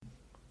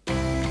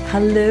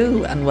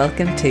Hello and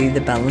welcome to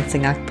the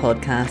Balancing Act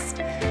podcast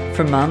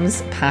for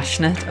mums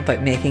passionate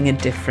about making a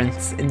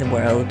difference in the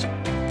world.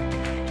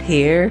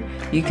 Here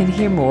you can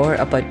hear more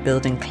about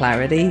building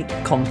clarity,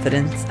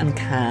 confidence and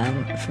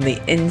calm from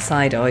the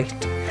inside out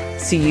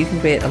so you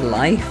can create a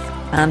life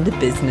and a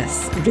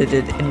business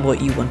rooted in what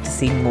you want to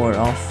see more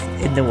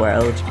of in the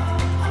world.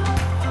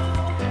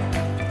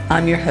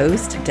 I'm your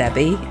host,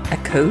 Debbie, a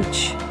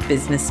coach,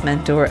 business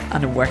mentor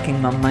and a working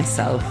mum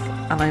myself.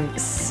 And I'm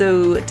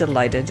so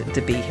delighted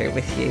to be here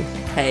with you.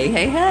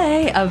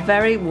 Hey, a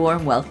very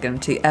warm welcome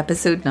to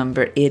episode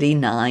number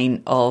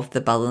 89 of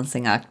the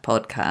Balancing Act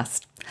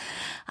podcast.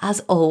 As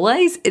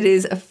always, it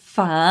is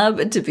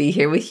fab to be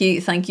here with you.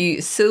 Thank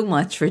you so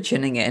much for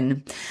tuning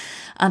in.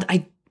 And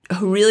I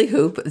really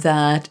hope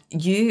that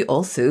you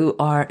also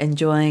are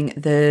enjoying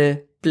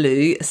the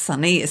blue,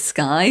 sunny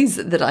skies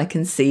that I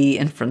can see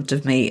in front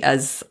of me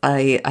as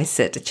I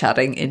sit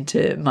chatting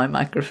into my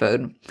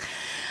microphone.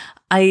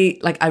 I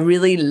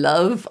really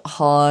love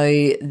how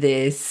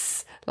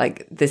this,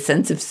 the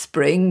sense of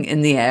spring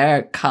in the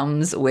air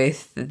comes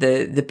with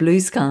the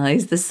blue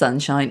skies, the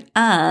sunshine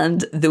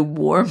and the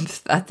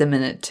warmth at the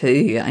minute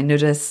too. I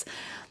notice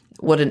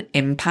what an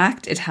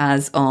impact it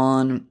has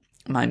on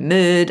my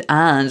mood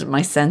and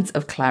my sense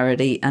of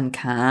clarity and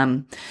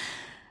calm.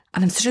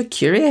 And I'm sort of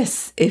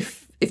curious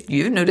if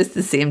you've noticed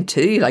the same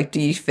too.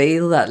 Do you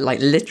feel that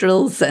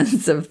literal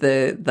sense of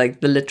the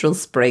literal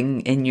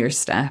spring in your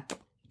step?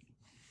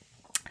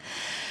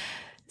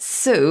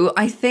 So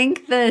I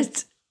think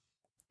that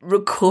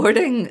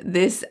recording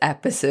this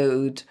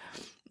episode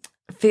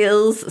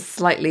feels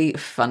slightly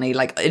funny,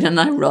 in an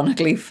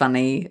ironically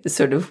funny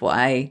sort of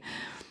way.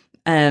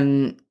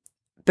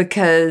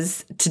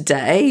 Because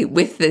today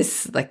with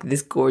this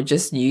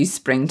gorgeous new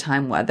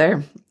springtime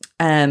weather,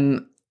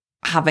 having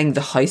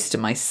the house to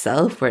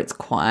myself where it's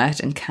quiet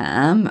and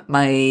calm,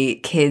 my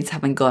kids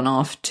having gone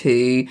off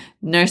to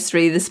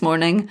nursery this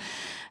morning,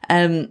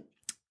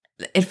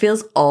 it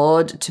feels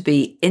odd to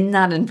be in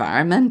that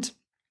environment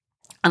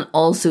and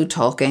also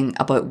talking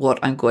about what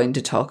I'm going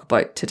to talk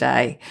about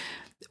today,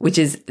 which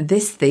is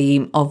this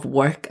theme of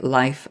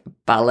work-life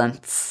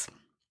balance.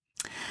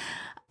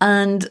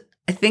 And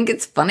I think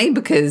it's funny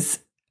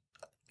because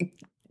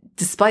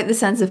despite the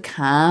sense of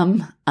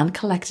calm and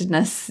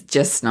collectedness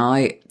just now,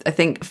 I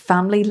think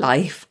family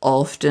life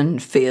often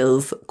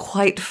feels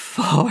quite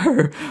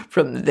far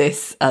from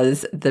this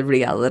as the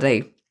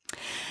reality.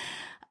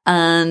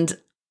 And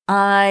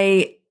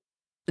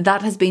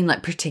that has been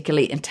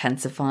particularly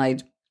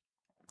intensified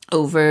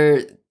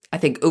over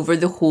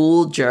the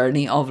whole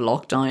journey of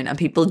lockdown and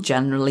people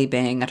generally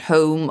being at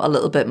home a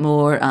little bit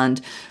more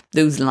and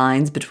those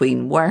lines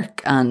between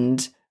work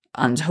and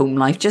home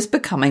life just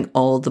becoming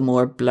all the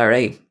more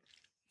blurry.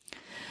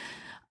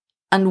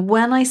 And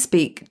when I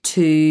speak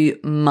to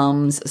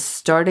mums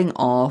starting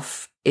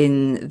off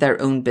in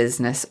their own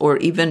business or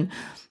even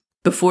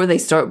before they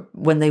start,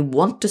 when they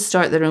want to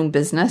start their own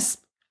business,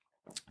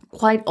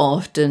 quite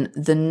often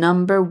the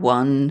number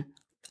one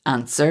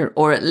answer,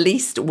 or at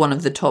least one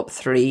of the top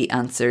three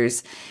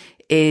answers,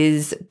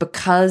 is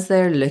because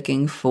they're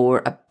looking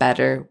for a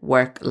better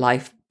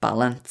work-life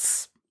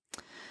balance.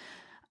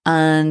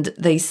 And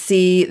they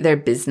see their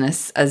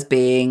business as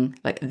being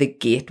the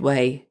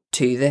gateway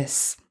to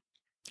this.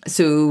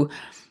 So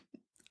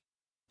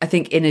I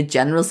think in a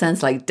general sense,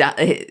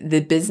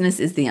 the business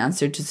is the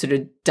answer to sort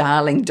of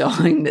dialing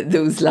down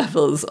those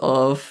levels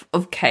of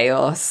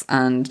chaos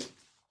and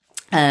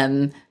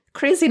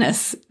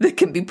craziness that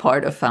can be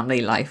part of family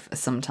life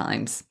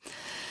sometimes.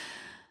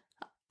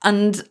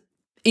 And,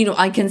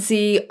 I can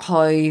see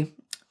how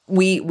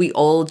we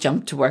all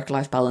jump to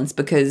work-life balance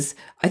because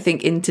I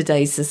think in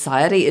today's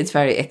society, it's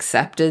very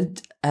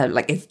accepted,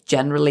 it's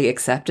generally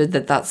accepted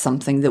that that's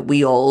something that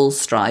we all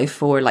strive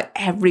for.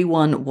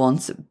 Everyone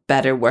wants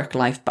better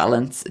work-life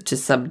balance to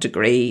some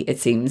degree, it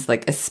seems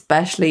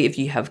especially if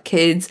you have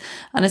kids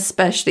and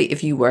especially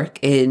if you work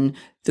in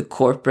the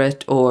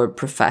corporate or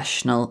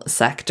professional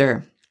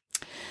sector.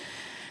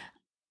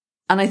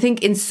 And I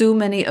think in so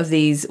many of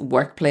these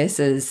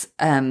workplaces,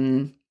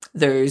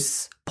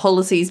 there's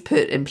policies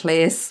put in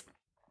place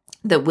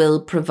that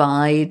will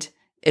provide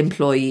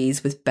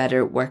employees with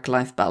better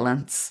work-life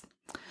balance.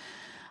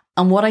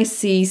 And what I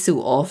see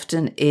so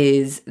often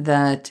is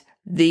that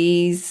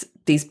these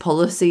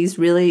policies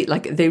really,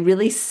 they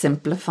really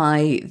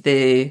simplify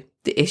the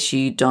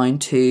issue down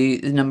to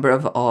the number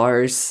of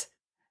hours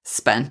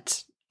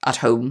spent at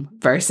home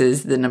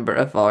versus the number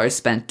of hours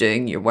spent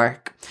doing your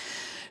work.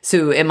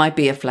 So it might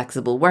be a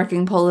flexible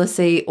working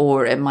policy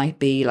or it might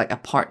be a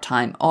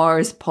part-time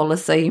hours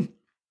policy.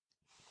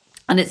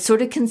 And it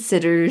sort of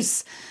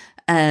considers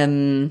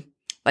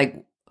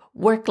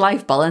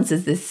work-life balance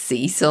is this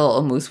seesaw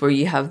almost where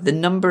you have the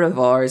number of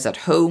hours at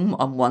home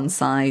on one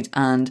side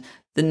and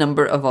the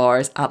number of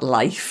hours at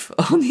life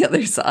on the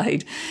other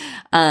side.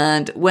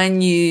 And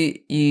when you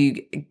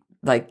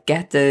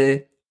get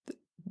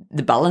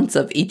the balance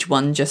of each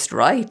one just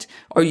right,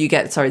 or you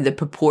get, the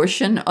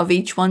proportion of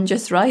each one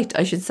just right,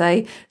 I should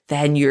say,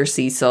 then your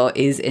seesaw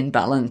is in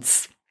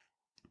balance.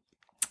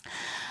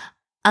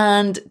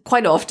 And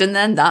quite often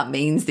then that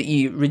means that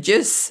you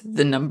reduce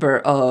the number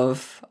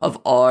of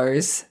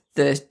hours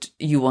that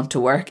you want to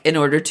work in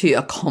order to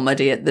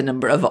accommodate the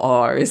number of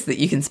hours that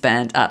you can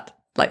spend at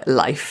like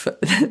life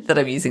that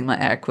I'm using my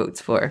air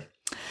quotes for.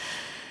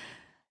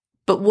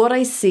 But what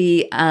I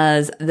see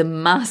as the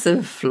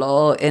massive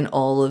flaw in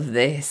all of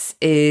this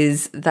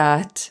is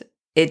that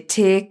it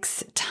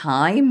takes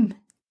time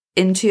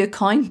into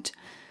account,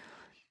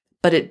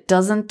 but it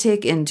doesn't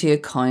take into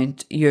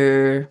account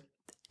your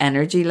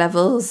energy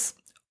levels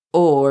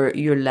or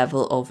your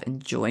level of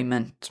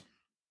enjoyment.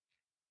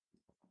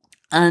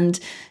 And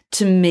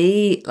to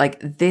me,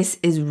 like, this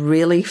is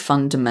really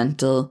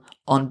fundamental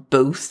on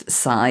both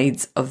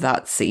sides of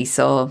that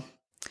seesaw.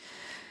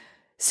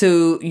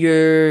 So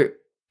your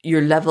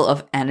level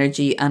of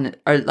energy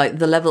or like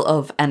the level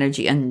of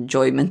energy and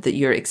enjoyment that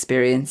you're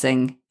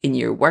experiencing in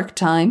your work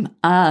time,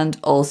 and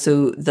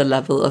also the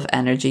level of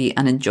energy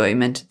and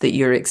enjoyment that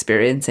you're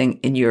experiencing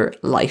in your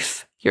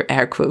life, your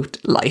air quote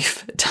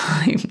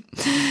lifetime.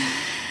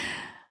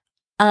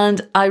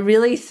 And I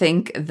really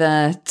think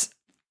that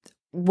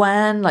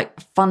when like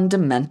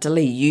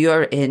fundamentally you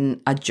are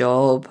in a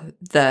job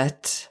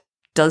that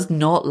does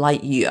not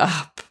light you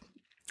up,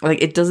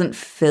 like it doesn't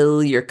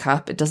fill your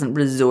cup, it doesn't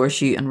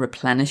resource you and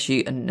replenish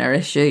you and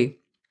nourish you,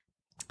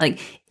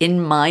 like in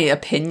my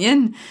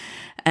opinion,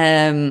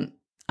 and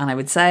I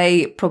would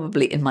say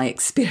probably in my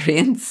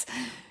experience,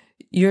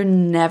 you're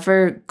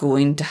never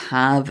going to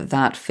have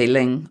that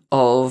feeling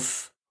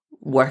of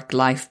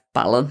work-life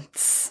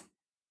balance.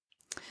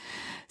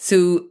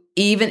 So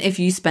even if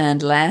you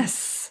spend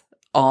less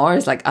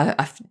hours, like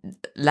a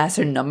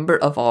lesser number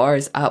of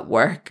hours at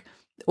work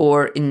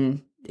or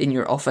in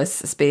your office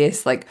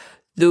space, like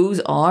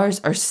those hours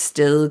are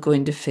still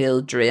going to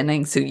feel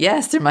draining. So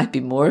yes, there might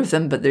be more of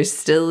them, but there's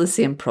still the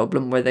same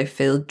problem where they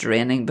feel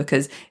draining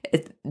because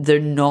they're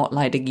not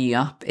lighting you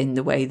up in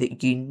the way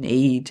that you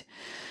need.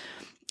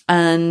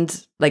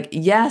 And like,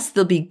 yes,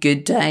 there'll be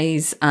good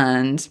days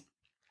and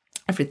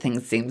everything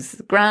seems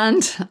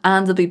grand,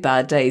 and there'll be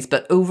bad days,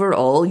 but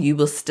overall you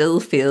will still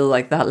feel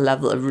like that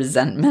level of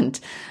resentment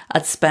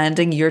at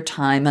spending your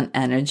time and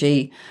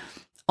energy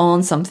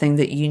on something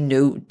that you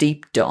know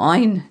deep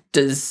down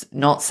does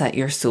not set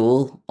your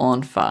soul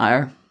on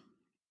fire.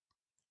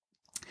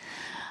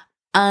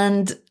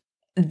 And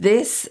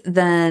this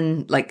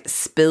then like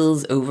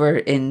spills over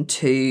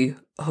into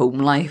home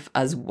life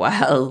as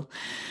well.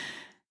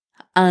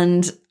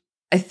 And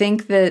I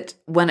think that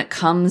when it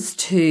comes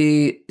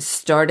to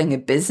starting a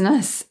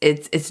business,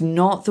 it's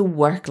not the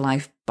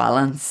work-life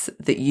balance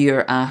that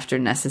you're after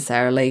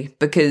necessarily,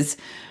 because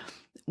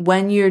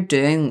when you're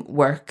doing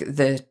work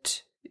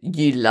that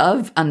you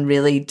love and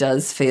really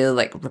does feel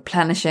like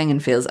replenishing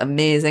and feels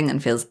amazing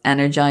and feels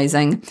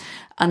energizing,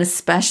 and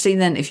especially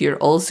then if you're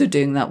also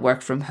doing that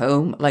work from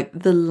home, like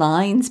the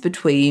lines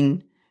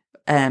between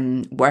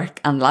work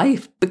and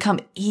life become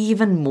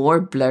even more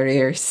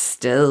blurrier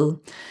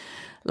still.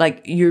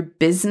 Like your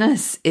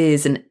business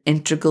is an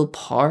integral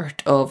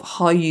part of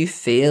how you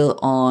feel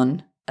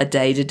on a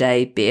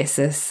day-to-day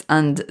basis.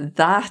 And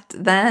that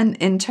then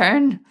in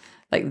turn,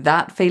 like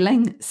that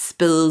feeling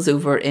spills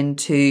over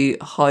into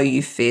how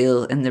you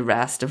feel in the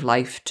rest of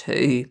life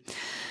too.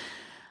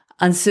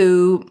 And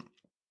so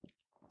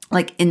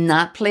like in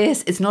that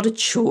place, it's not a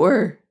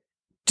chore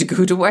to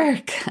go to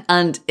work.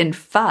 And in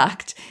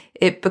fact,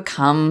 it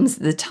becomes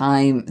the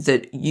time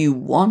that you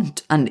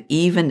want and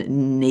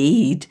even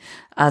need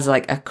as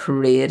like a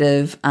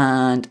creative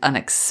and an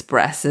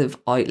expressive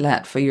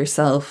outlet for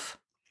yourself.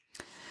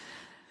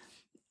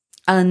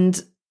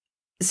 And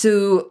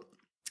so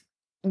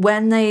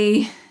when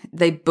they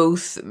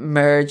both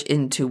merge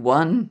into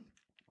one,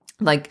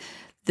 like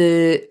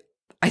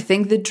I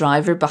think the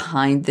driver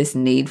behind this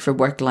need for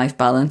work-life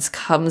balance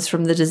comes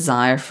from the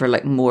desire for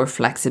like more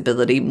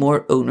flexibility,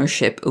 more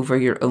ownership over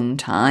your own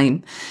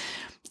time.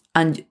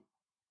 And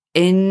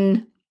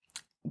in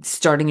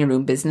starting your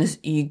own business,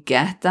 you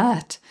get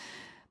that.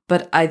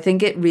 But I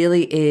think it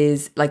really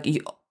is like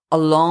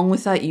along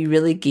with that, you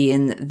really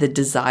gain the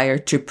desire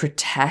to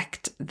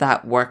protect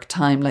that work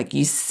time. Like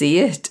you see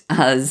it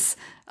as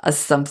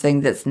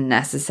something that's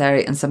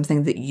necessary and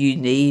something that you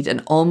need,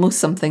 and almost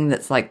something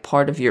that's like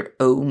part of your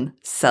own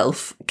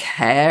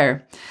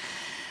self-care.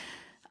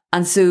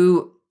 And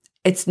so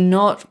it's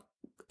not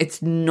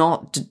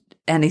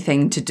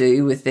anything to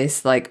do with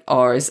this like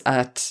hours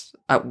at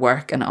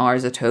work and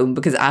hours at home,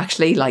 because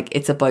actually like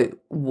it's about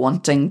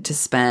wanting to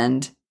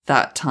spend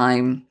that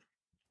time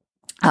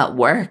at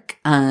work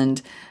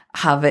and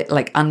have it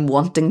like, and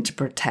wanting to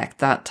protect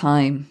that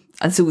time.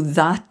 And so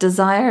that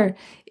desire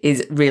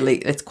is really,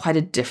 it's quite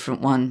a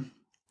different one.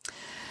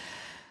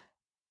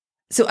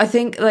 So I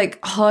think like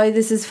how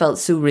this has felt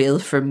so real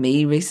for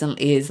me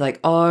recently is like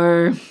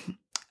over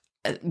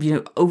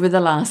the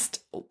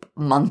last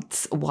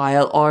months,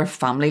 while our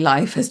family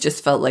life has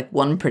just felt like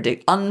one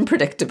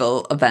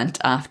unpredictable event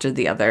after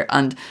the other.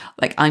 And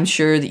like, I'm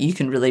sure that you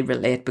can really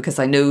relate, because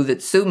I know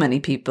that so many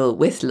people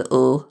with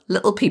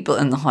little people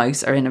in the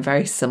house are in a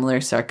very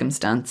similar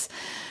circumstance.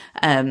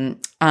 And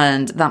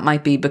that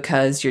might be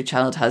because your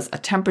child has a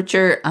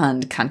temperature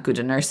and can't go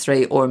to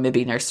nursery, or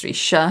maybe nursery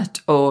shut,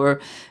 or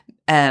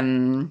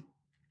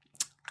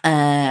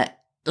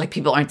like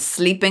people aren't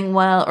sleeping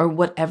well, or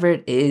whatever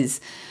it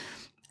is.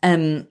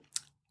 And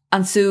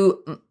so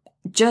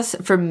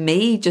just for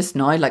me just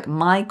now, like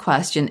my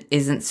question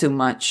isn't so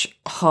much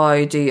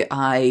how do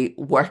I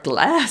work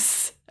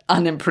less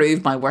and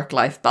improve my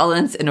work-life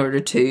balance in order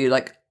to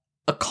like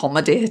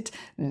accommodate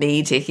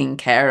me taking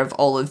care of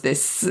all of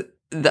this,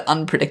 the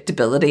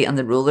unpredictability and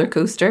the roller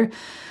coaster.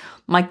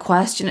 My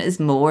question is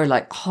more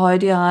like, how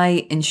do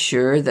I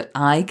ensure that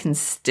I can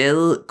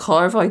still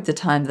carve out the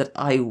time that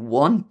I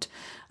want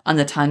and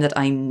the time that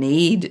I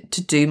need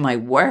to do my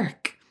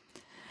work,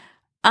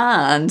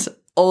 and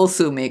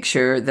also make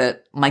sure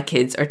that my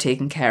kids are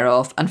taken care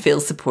of and feel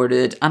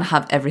supported and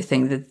have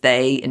everything that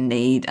they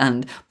need,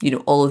 and, you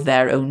know, all of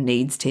their own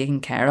needs taken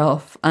care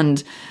of.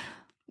 And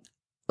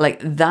like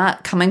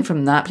that, coming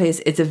from that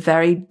place, it's a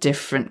very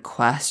different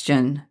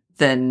question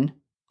than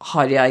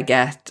how do I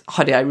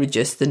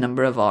reduce the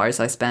number of hours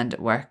I spend at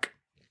work.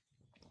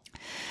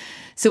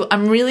 So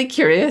I'm really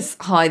curious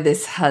how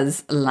this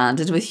has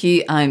landed with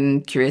you.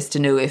 I'm curious to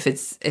know if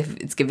it's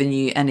given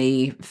you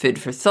any food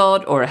for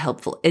thought or a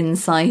helpful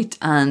insight.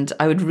 And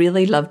I would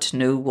really love to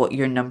know what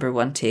your number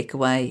one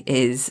takeaway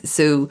is.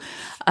 So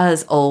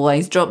as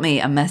always, drop me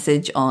a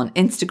message on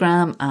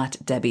Instagram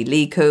at Debbie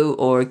Leco,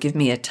 or give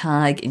me a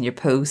tag in your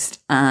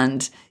post.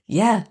 And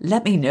yeah,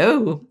 let me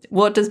know,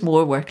 what does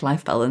more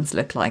work-life balance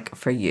look like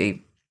for you?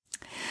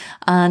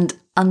 And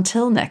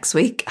until next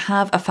week,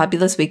 have a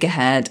fabulous week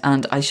ahead,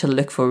 and I shall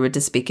look forward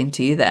to speaking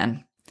to you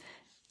then.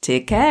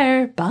 Take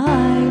care.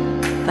 Bye.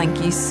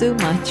 Thank you so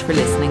much for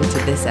listening to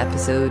this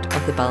episode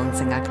of the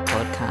Balancing Act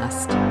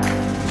podcast.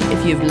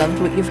 If you've loved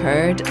what you've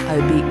heard, I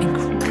would be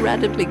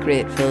incredibly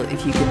grateful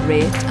if you could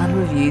rate and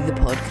review the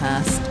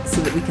podcast so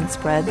that we can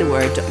spread the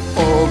word to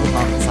all the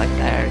mums out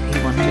there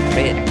who want to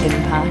create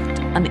impact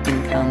and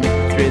income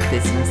through a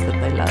business that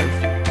they love.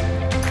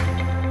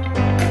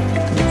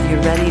 If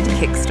you're ready to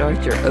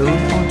kickstart your own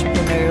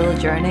entrepreneurial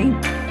journey,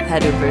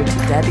 head over to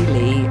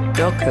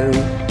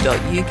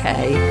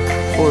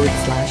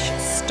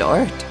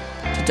debbielee.co.uk/start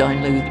to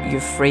download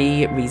your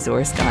free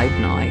resource guide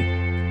now.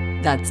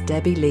 That's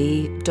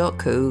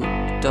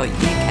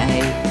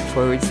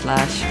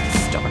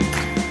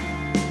debbielee.co.uk/start.